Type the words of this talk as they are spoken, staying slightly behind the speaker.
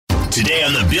Today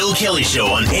on the Bill Kelly Show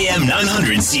on AM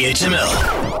 900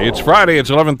 CHML. It's Friday, it's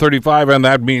 11:35, and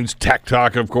that means Tech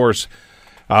Talk, of course.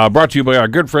 Brought to you by our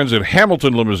good friends at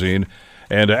Hamilton Limousine.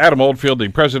 And Adam Oldfield, the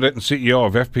president and CEO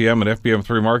of FPM and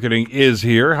FPM3 Marketing, is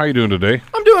here. How are you doing today?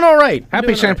 I'm doing all right.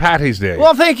 Happy St. Patty's Day.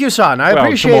 Well, thank you, son. I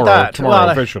appreciate that.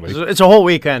 Tomorrow, officially. It's a whole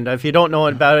weekend. If you don't know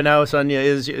about it now, son,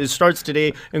 it starts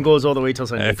today and goes all the way till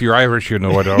Sunday. If you're Irish, you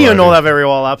know it already. You know that very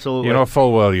well, absolutely. You know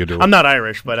full well you do. I'm not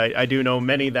Irish, but I do know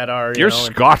many that are. You're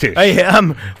Scottish. I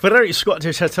am very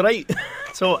Scottish. That's right.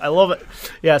 So I love it.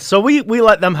 Yeah, so we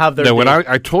let them have their day. When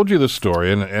I told you this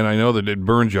story, and I know that it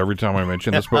burns you every time I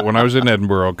mention this, but when I was in Edinburgh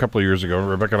a couple of years ago,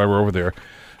 Rebecca and I were over there.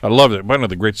 I loved it. One of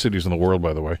the great cities in the world,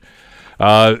 by the way.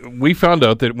 We found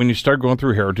out that when you start going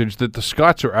through heritage, that the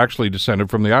Scots are actually descended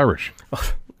from the Irish.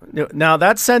 Now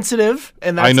that's sensitive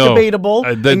and that's I know. Debatable.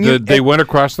 They went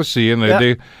across the sea and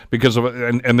they because of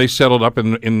and they settled up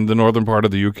in the northern part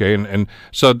of the UK and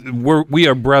so we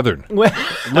are brethren. Look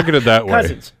at it that way.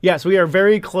 Cousins. Yes, we are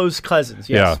very close cousins.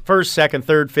 Yes. Yeah. First, second,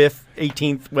 third, fifth,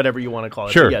 18th, whatever you want to call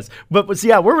it. Sure. So yes. But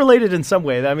we're related in some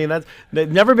way. I mean,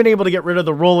 they've never been able to get rid of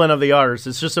the rolling of the R's.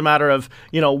 It's just a matter of,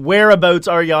 whereabouts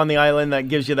are you on the island that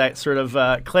gives you that sort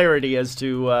of clarity as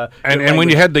to and when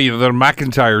you had the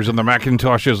McIntyres and the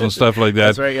Macintoshes and stuff like that,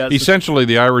 that's right, yes. Essentially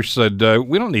the Irish said,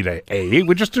 we don't need a A.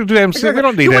 We just do MC. We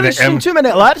don't need an M. 2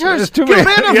 minute letters. Get rid of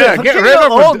it. Get rid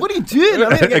of it. What are you doing? I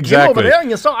mean, exactly. Get over there and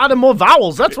you start adding more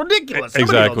vowels. That's ridiculous.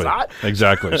 Exactly.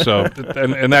 Exactly. So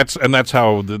and that's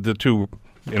how the two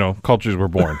cultures were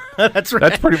born. That's right.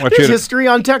 That's pretty much There's it. History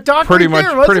on Tech Talk. Pretty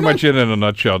much it in a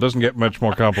nutshell. It doesn't get much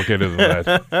more complicated than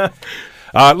that.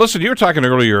 Listen, you were talking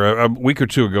earlier, a week or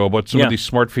two ago, about some of these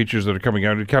smart features that are coming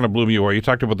out. It kind of blew me away. You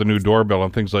talked about the new doorbell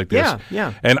and things like this.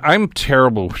 Yeah. And I'm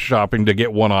terrible shopping to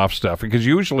get one-off stuff because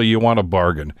usually you want a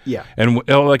bargain. Yeah. And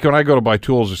like when I go to buy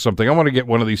tools or something, I want to get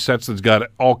one of these sets that's got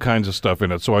all kinds of stuff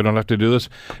in it so I don't have to do this.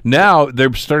 Now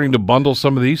they're starting to bundle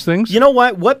some of these things. You know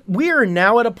what? We are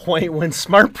now at a point when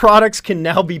smart products can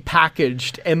now be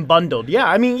packaged and bundled. Yeah,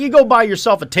 I mean, you go buy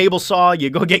yourself a table saw, you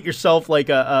go get yourself like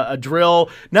a drill.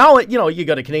 Now, you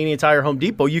go to Canadian Tire, Home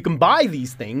Depot, you can buy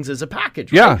these things as a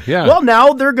package, right? Yeah. Well,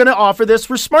 now they're going to offer this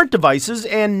for smart devices,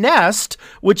 and Nest,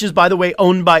 which is, by the way,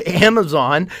 owned by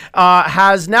Amazon,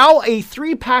 has now a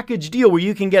 3-package deal where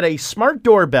you can get a smart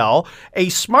doorbell, a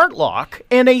smart lock,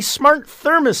 and a smart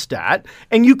thermostat,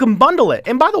 and you can bundle it.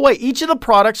 And by the way, each of the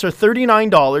products are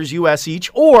 $39 US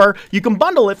each, or you can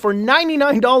bundle it for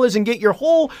 $99 and get your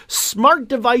whole smart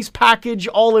device package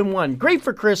all in one. Great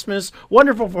for Christmas,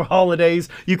 wonderful for holidays.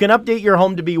 You can update your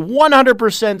home to be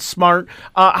 100% smart.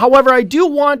 However, I do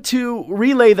want to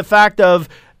relay the fact of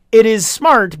it is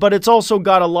smart, but it's also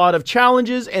got a lot of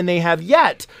challenges, and they have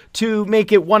yet to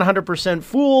make it 100%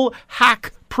 fool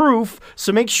hack proof.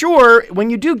 So make sure when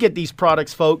you do get these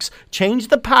products, folks, change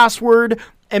the password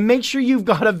and make sure you've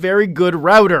got a very good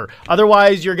router.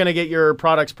 Otherwise, you're going to get your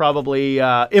products probably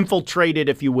infiltrated,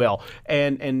 if you will,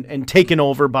 and taken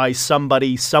over by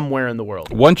somebody somewhere in the world.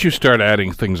 Once you start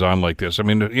adding things on like this, I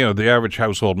mean, the average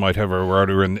household might have a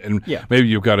router and maybe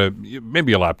you've got a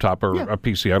laptop or a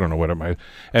PC, I don't know what it might,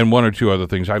 and one or two other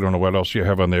things. I don't know what else you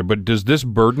have on there, but does this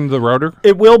burden the router?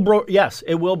 It will, yes,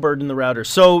 it will burden the router.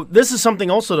 So this is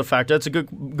something also to factor. That's a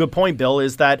good point, Bill,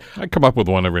 is that I come up with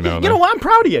one every now and then. You know what? I'm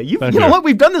proud of you. You know what?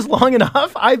 We've done this long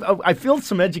enough. I feel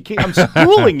some education. I'm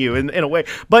schooling you in a way.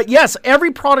 But yes,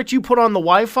 every product you put on the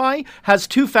Wi-Fi has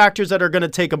 2 factors that are going to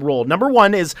take a role. Number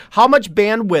one is how much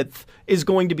bandwidth is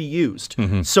going to be used.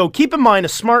 Mm-hmm. So keep in mind a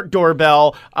smart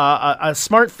doorbell, a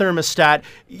smart thermostat,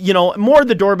 more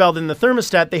the doorbell than the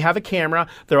thermostat. They have a camera.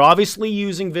 They're obviously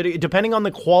using video. Depending on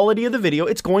the quality of the video,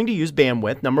 it's going to use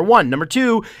bandwidth, number one. Number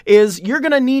two is you're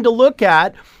going to need to look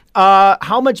at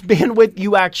how much bandwidth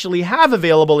you actually have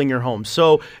available in your home.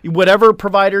 So whatever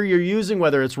provider you're using,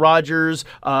 whether it's Rogers,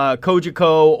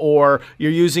 Cogeco, or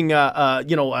you're using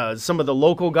some of the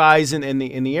local guys in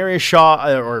the area,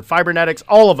 Shaw or Fibernetics,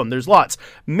 all of them. There's lots.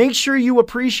 Make sure you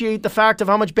appreciate the fact of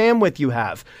how much bandwidth you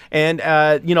have. And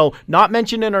not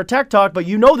mentioned in our Tech Talk, but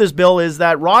this, Bill, is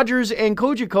that Rogers and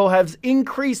Cogeco have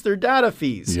increased their data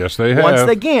fees. Yes, they have. Once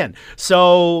they can.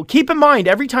 So keep in mind,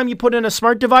 every time you put in a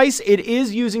smart device, it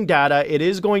is using data. It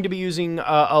is going to be using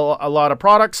a lot of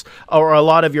products or a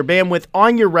lot of your bandwidth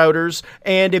on your routers.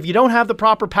 And if you don't have the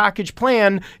proper package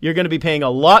plan, you're going to be paying a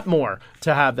lot more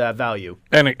to have that value.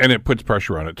 And it puts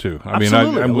pressure on it too.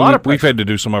 Absolutely. A lot of pressure. We've had to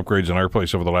do some upgrades in our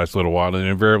place over the last little while, and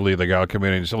invariably the guy will come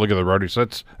in and say, "Look at the routers.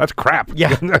 That's crap."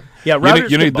 Yeah, yeah.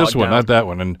 You need this one, not that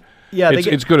one. And Yeah,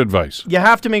 it's good advice. You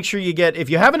have to make sure if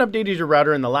you haven't updated your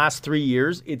router in the last 3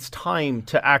 years, it's time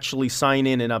to actually sign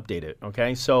in and update it,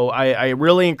 okay? So I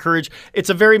really encourage, it's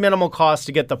a very minimal cost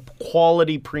to get the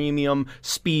quality premium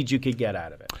speed you could get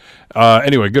out of it.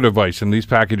 Anyway, good advice, and these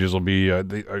packages will be,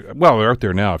 they're out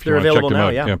there now if you want to check them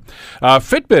out. Yeah.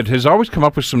 Fitbit has always come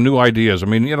up with some new ideas. I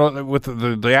mean, with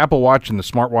the Apple Watch and the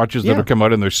smartwatches that have come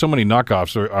out, and there's so many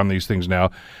knockoffs on these things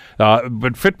now.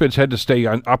 But Fitbit's had to stay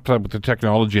up with the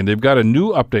technology, and they've got a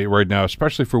new update right now,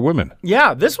 especially for women.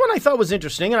 Yeah, this one I thought was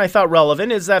interesting and I thought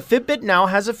relevant is that Fitbit now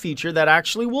has a feature that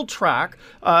actually will track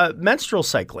menstrual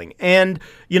cycling. And,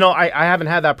 I haven't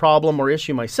had that problem or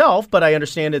issue myself, but I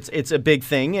understand it's a big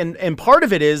thing. And part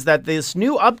of it is that this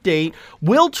new update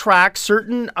will track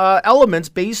certain elements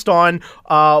based on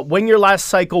when your last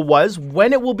cycle was,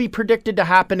 when it will be predicted to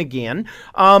happen again.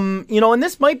 And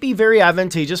this might be very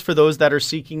advantageous for those that are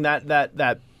seeking that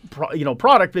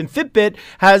product, and Fitbit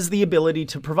has the ability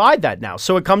to provide that now.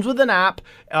 So it comes with an app.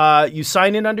 You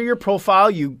sign in under your profile.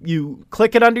 You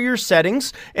click it under your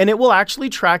settings, and it will actually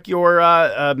track your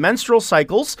menstrual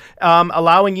cycles,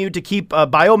 allowing you to keep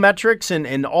biometrics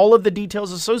and all of the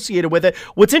details associated with it.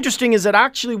 What's interesting is it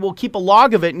actually will keep a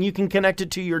log of it, and you can connect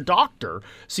it to your doctor.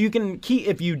 So you can keep,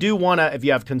 if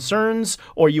you have concerns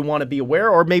or you want to be aware,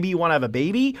 or maybe you want to have a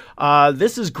baby,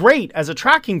 this is great as a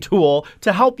tracking tool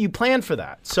to help you plan for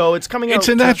that. So it's coming out. It's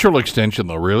a natural extension,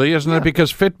 though, really, isn't it?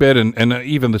 Because Fitbit and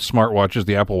even the smartwatches,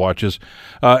 the Apple Watches,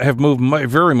 have moved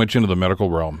very much into the medical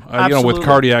realm. With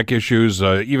cardiac issues,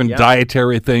 even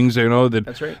dietary things,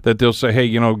 That's right. that they'll say, hey,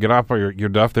 get off your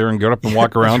duff there and get up and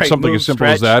walk around, right. something Move, as simple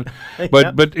stretch. as that.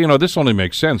 But this only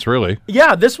makes sense, really.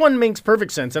 Yeah, this one makes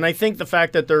perfect sense. And I think the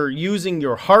fact that they're using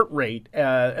your heart rate,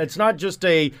 it's not just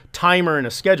a timer and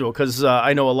a schedule, because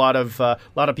I know a lot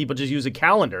of people just use a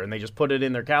calendar and they just put it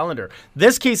in their calendar.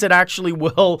 This case, it actually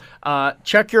will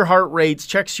check your heart rates,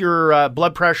 checks your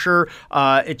blood pressure,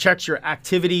 it checks your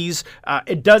activities.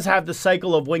 It does have the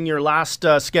cycle of when your last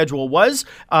schedule was,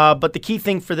 but the key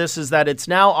thing for this is that it's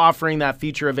now offering that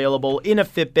feature available in a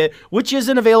Fitbit, which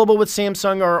isn't available with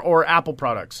Samsung or Apple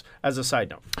products, as a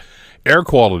side note. Air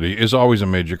quality is always a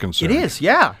major concern. It is,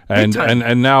 yeah. And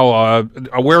now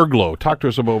Aware Glow. Talk to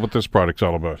us about what this product's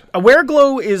all about. Aware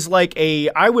Glow is like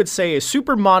I would say, a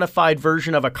super modified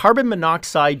version of a carbon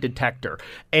monoxide detector.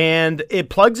 And it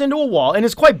plugs into a wall, and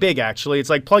it's quite big, actually. It's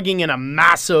like plugging in a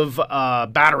massive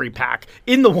battery pack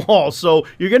in the wall. So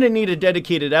you're going to need a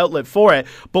dedicated outlet for it.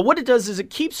 But what it does is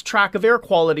it keeps track of air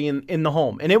quality in the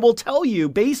home. And it will tell you,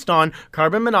 based on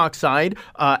carbon monoxide,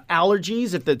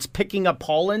 allergies, if it's picking up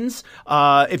pollens,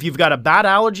 if you've got a bad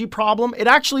allergy problem, it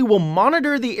actually will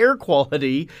monitor the air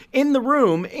quality in the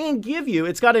room and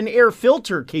it's got an air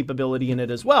filter capability in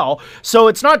it as well. So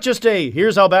it's not just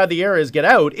here's how bad the air is, get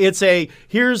out. It's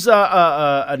here's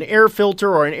an air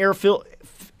filter or an air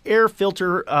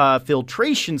filter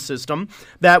filtration system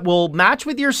that will match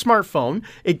with your smartphone.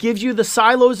 It gives you the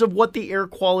silos of what the air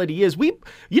quality is.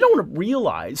 You don't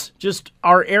realize just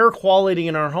our air quality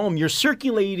in our home. You're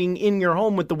circulating in your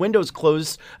home with the windows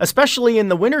closed, especially in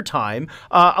the wintertime.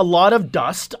 A lot of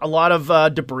dust, a lot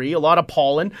of debris, a lot of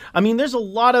pollen. I mean, there's a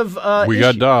lot of We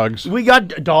got dogs. We got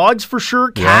dogs for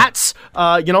sure, cats.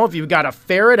 Yeah. If you've got a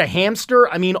ferret, a hamster,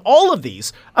 I mean, all of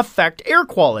these affect air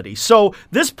quality. So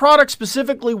this product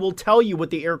specifically will tell you what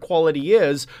the air quality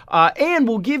is and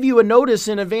will give you a notice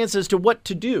in advance as to what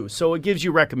to do. So it gives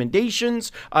you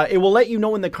recommendations. It will let you know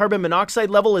when the carbon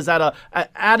monoxide level is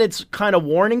at its kind of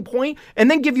warning point, and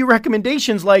then give you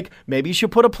recommendations like maybe you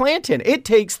should put a plant in. It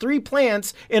takes 3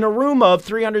 plants in a room of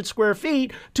 300 square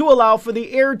feet to allow for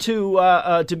the air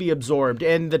to be absorbed,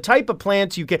 and the type of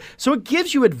plants you can. So it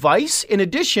gives you advice in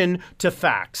addition to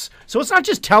facts. So it's not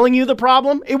just telling you the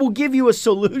problem; it will give you a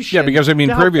solution. Yeah, because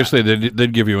previously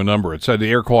they'd give you a number. It said the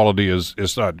air quality is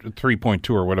 3.2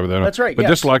 or whatever. That's right. But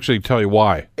this will actually tell you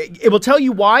why. It will tell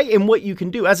you why and what you can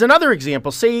do. As another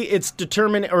example, say it's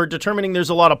determining there's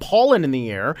a lot of pollen in the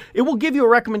air. It will give you a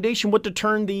recommendation what to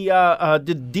turn the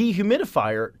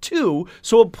dehumidifier to,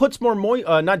 so it puts more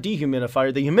not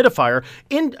dehumidifier, the humidifier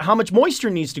in how much moisture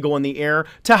needs to go in the air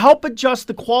to help adjust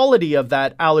the quality of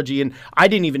that allergy. And I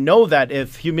didn't even know that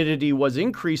if humidity was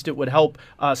increased, it would help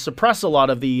suppress a lot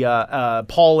of the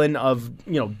pollen of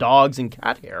dogs and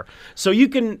cat hair. So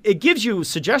it gives you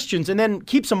suggestions and then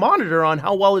keeps a monitor on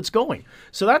how well it's going.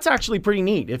 So that's actually pretty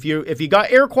neat. If you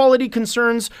got air quality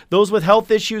concerns, those with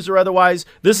health issues or otherwise,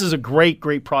 this is a great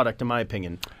product in my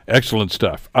opinion. Excellent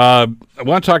stuff. I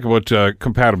want to talk about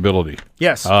compatibility.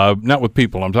 Yes. Not with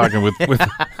people. I'm talking with with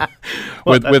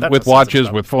Well, with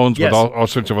watches, with phones, Yes. with all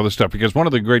sorts of other stuff. Because one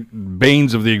of the great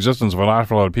banes of the existence of an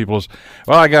awful lot of people is,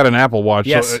 well, I got an Apple Watch,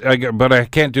 Yes. but I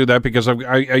can't do that because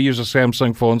I use a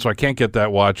Samsung phone, so I can't get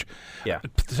that watch. Yeah.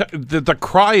 The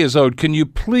cry is out. Can you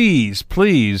please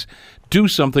do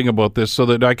something about this so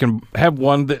that I can have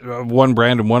one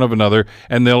brand and one of another,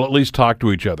 and they'll at least talk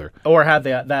to each other. Or have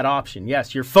that option.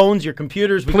 Yes, your phones, your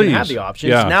computers, we can have Please. the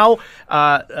options. Yeah. Now,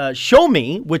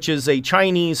 Xiaomi, which is a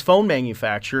Chinese phone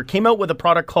manufacturer, came out with a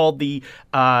product called the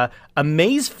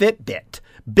Amazfit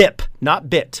BIP, not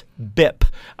bit, BIP.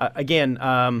 Again,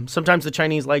 sometimes the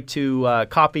Chinese like to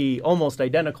copy almost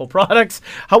identical products.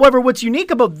 However, what's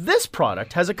unique about this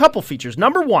product has a couple features.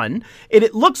 Number one,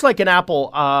 it looks like an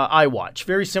Apple iWatch,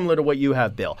 very similar to what you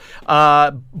have, Bill.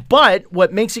 But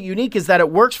what makes it unique is that it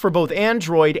works for both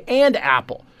Android and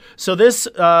Apple. So this,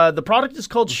 the product is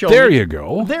called Xiaomi. There you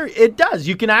go. There, it does.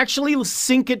 You can actually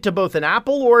sync it to both an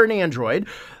Apple or an Android.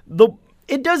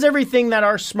 It does everything that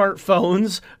our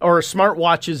smartphones or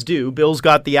smartwatches do. Bill's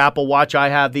got the Apple Watch. I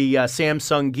have the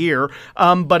Samsung Gear.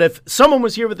 But if someone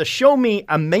was here with a Xiaomi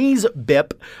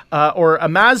Amazfit or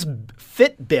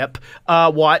Amazfit BIP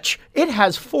watch, it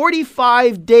has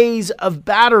 45 days of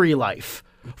battery life.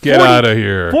 Get out of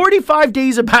here. 45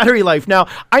 days of battery life. Now,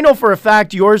 I know for a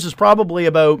fact yours is probably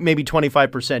about maybe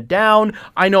 25% down.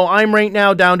 I know I'm right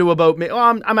now down to about,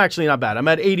 I'm actually not bad. I'm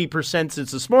at 80%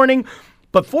 since this morning.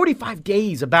 But 45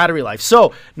 days of battery life.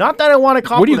 So, not that I want to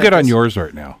compliment What do you get on this. yours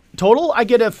right now? Total, I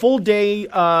get a full day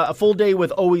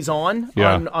with always on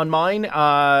Yeah. on mine.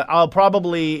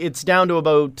 It's down to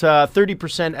about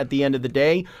 30% at the end of the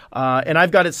day. And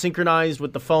I've got it synchronized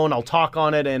with the phone. I'll talk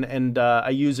on it and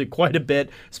I use it quite a bit,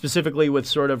 specifically with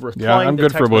sort of replying I'm to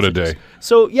good for text about a messages. day.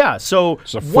 So, yeah. So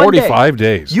 45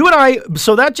 days. You and I,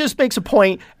 so that just makes a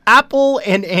point. Apple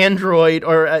and Android,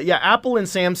 Apple and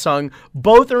Samsung,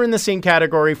 both are in the same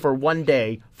category for 1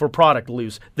 day for product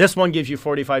loose. This one gives you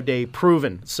 45-day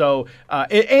proven. So,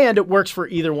 and it works for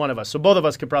either one of us. So both of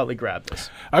us could probably grab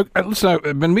this. Listen,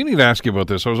 I've been meaning to ask you about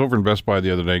this. I was over in Best Buy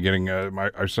the other day getting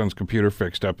our son's computer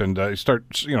fixed up, and I start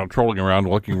trolling around,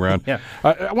 looking around. Yeah.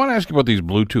 I want to ask you about these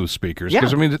Bluetooth speakers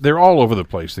because Yeah. I mean they're all over the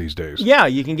place these days. Yeah,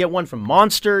 you can get one from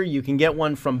Monster. You can get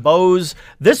one from Bose.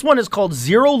 This one is called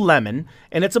Zero Lemon,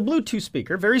 and it's a Bluetooth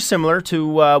speaker, very similar to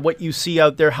what you see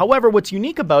out there. However, what's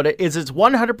unique about it is it's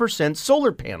 100%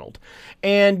 solar paneled.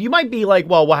 And you might be like,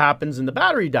 well, what happens when the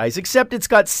battery dies? Except it's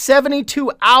got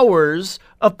 72 hours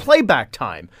of playback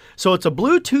time. So it's a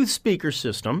Bluetooth speaker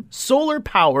system, solar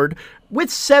powered, with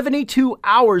 72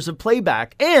 hours of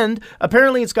playback. And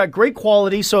apparently it's got great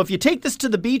quality. So if you take this to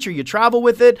the beach or you travel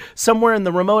with it somewhere in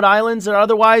the remote islands or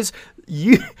otherwise,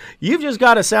 you've just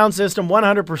got a sound system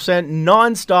 100%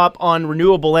 nonstop on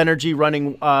renewable energy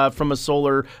running from a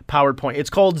solar powered point. It's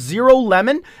called Zero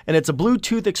Lemon, and it's a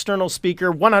Bluetooth external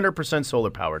speaker, 100% solar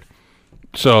powered.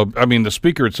 So, I mean, the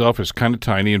speaker itself is kind of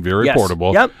tiny and very Yes.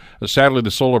 portable. Yep. Sadly,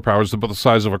 the solar power is about the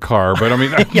size of a car, but I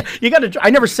mean, Yeah, you got to.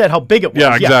 I never said how big it was.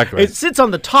 Yeah, exactly. It sits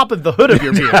on the top of the hood of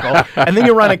your vehicle, and then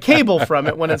you run a cable from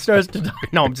it when it starts to die.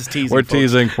 No, I'm just teasing. we're folks.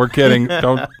 teasing. We're kidding.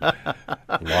 Don't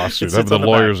lawsuit. sits The on the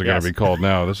lawyers back, are going yes. to be called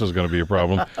now. This is going to be a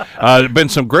problem. Been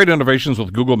some great innovations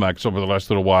with Google Maps over the last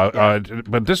little while,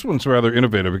 but this one's rather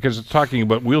innovative because it's talking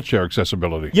about wheelchair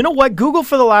accessibility. You know what? Google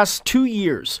for the last 2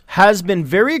 years has been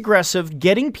very aggressive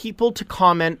getting people to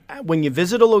comment when you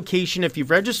visit a location. If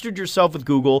you've registered yourself with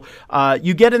Google,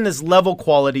 you get in this level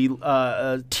quality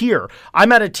tier.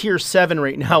 I'm at a tier 7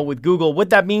 right now with Google. What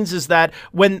that means is that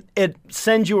when it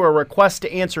sends you a request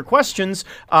to answer questions,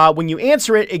 when you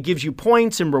answer it, it gives you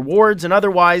points and rewards and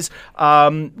otherwise.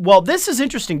 Well, this is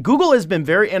interesting. Google has been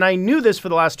and I knew this for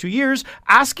the last 2 years,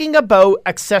 asking about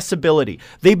accessibility.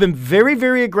 They've been very,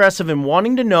 very aggressive in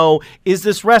wanting to know, is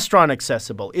this restaurant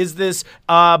accessible? Is this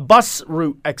bus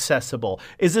route accessible?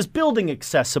 Is this building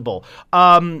accessible?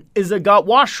 Is it got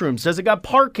washrooms? Does it got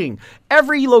parking?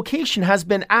 Every location has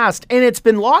been asked, and it's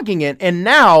been logging it. And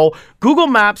now Google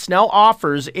Maps now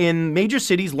offers in major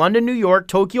cities, London, New York,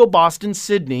 Tokyo, Boston,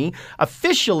 Sydney,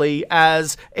 officially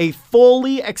as a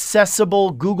fully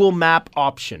accessible Google Map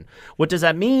option. What does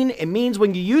that mean? It means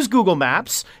when you use Google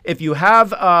Maps, if you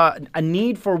have a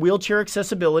need for wheelchair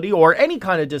accessibility or any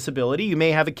kind of disability, you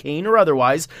may have a cane or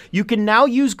otherwise, you can now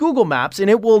use Google Maps, and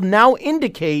it will now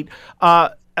indicate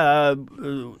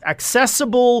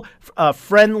accessible,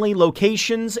 friendly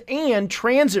locations and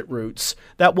transit routes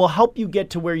that will help you get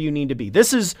to where you need to be.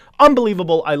 This is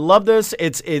unbelievable. I love this.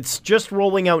 It's just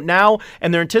rolling out now,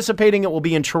 and they're anticipating it will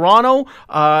be in Toronto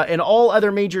and all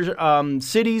other major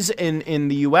cities in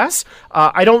the U.S.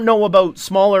 I don't know about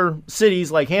smaller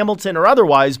cities like Hamilton or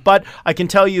otherwise, but I can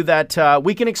tell you that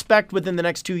we can expect within the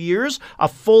next 2 years a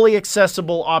fully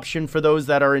accessible option for those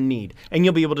that are in need, and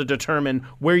you'll be able to determine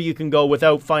where you can go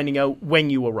without finding out when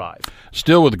you arrive.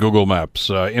 Still with Google Maps,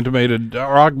 intimated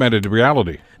or augmented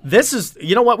reality. This is,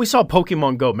 you know what, we saw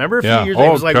Pokemon Go. Remember a few Yeah. years ago?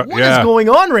 It was like, what is going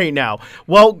on right now?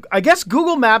 Well, I guess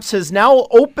Google Maps has now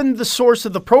opened the source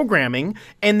of the programming,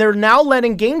 and they're now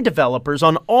letting game developers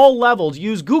on all levels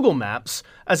use Google Maps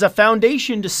as a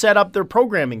foundation to set up their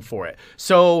programming for it.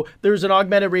 So there's an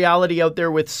augmented reality out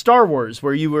there with Star Wars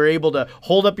where you were able to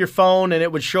hold up your phone and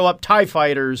it would show up TIE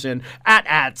fighters and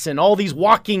AT-ATs and all these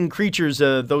walking creatures.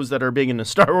 Those that are big into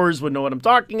Star Wars would know what I'm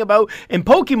talking about. In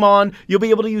Pokemon, you'll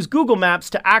be able to use Google Maps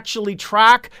to actually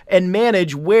track and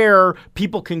manage where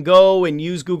people can go and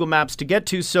use Google Maps to get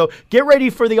to. So get ready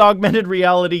for the augmented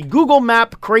reality Google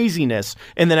Map craziness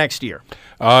in the next year.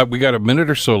 We got a minute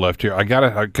or so left here. I got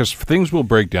to, because things will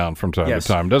break down from time Yes.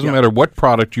 to time. Doesn't Yep. matter what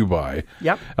product you buy.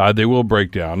 Yep. They will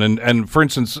break down. And for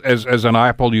instance, as an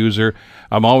Apple user,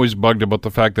 I'm always bugged about the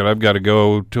fact that I've got to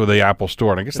go to the Apple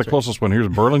store. And I guess the closest one here is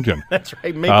Burlington. That's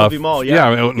right, Mapleview Mall.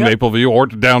 Yeah, Mapleview or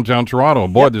to downtown Toronto.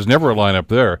 Boy, there's never a line up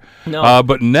there. No.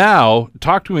 But now,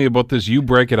 talk to me about this You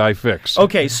Break It, I Fix.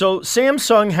 Okay, so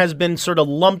Samsung has been sort of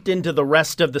lumped into the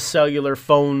rest of the cellular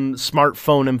phone,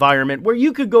 smartphone environment where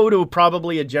you could go to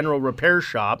probably a general repair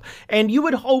shop and you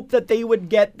would hope that they would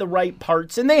get the right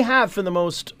parts, and they have for the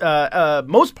most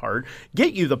part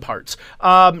get you the parts.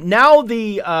 Now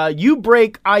the You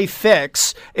Break, I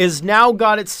Fix is now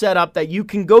got it set up that you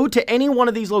can go to any one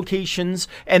of these locations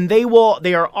and they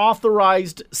are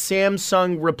authorized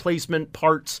Samsung replacement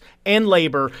parts and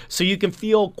labor, so you can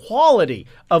feel quality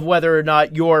of whether or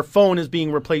not your phone is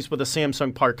being replaced with a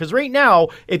Samsung part. Because right now,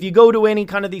 if you go to any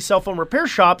kind of these cell phone repair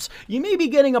shops, you may be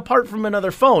getting a part from another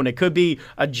phone. It could be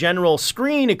a general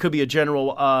screen, it could be a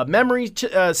general memory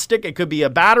stick, it could be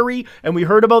a battery, and we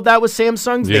heard about that with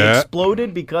Samsungs. They Yeah.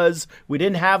 exploded because we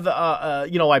didn't have,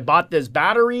 I bought this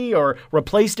battery or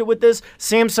replaced it with this.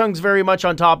 Samsung's very much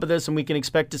on top of this, and we can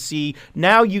expect to see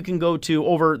now you can go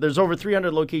to there's over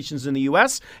 300 locations in the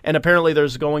U.S., and apparently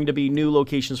there's going to be new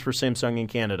locations for Samsung in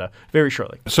Canada very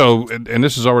shortly. So, and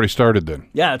this has already started then.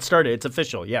 Yeah, it started. It's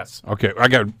official, yes. Okay, I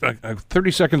got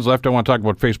 30 seconds left. I want to talk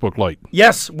about Facebook Lite.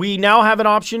 Yes, we now have an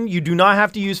option. You do not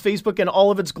have to use Facebook in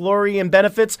all of its glory and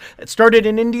benefits. It started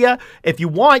in India. If you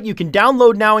want, you can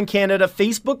download now in Canada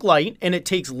Facebook Lite, and it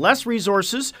takes less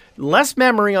resources, less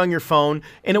memory on your phone,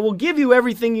 and it will give you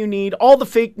everything you need, all the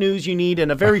fake news you need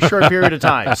in a very short period of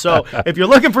time. So if you're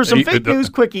looking for some fake news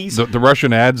quickies, The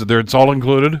Russian ads, it's all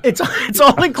included? It's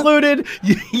all included.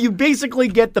 You basically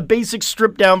get the basic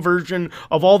stripped down version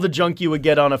of all the junk you would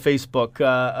get on a Facebook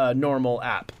normal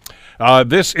app.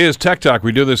 This is Tech Talk.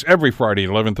 We do this every Friday at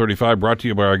 11:35, brought to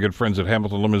you by our good friends at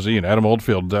Hamilton Limousine, Adam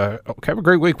Oldfield. Have a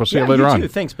great week. We'll see you later on. Too.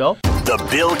 Thanks, Bill. The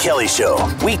Bill Kelly Show,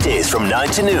 weekdays from 9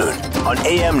 to noon on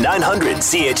AM 900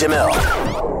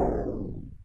 CHML.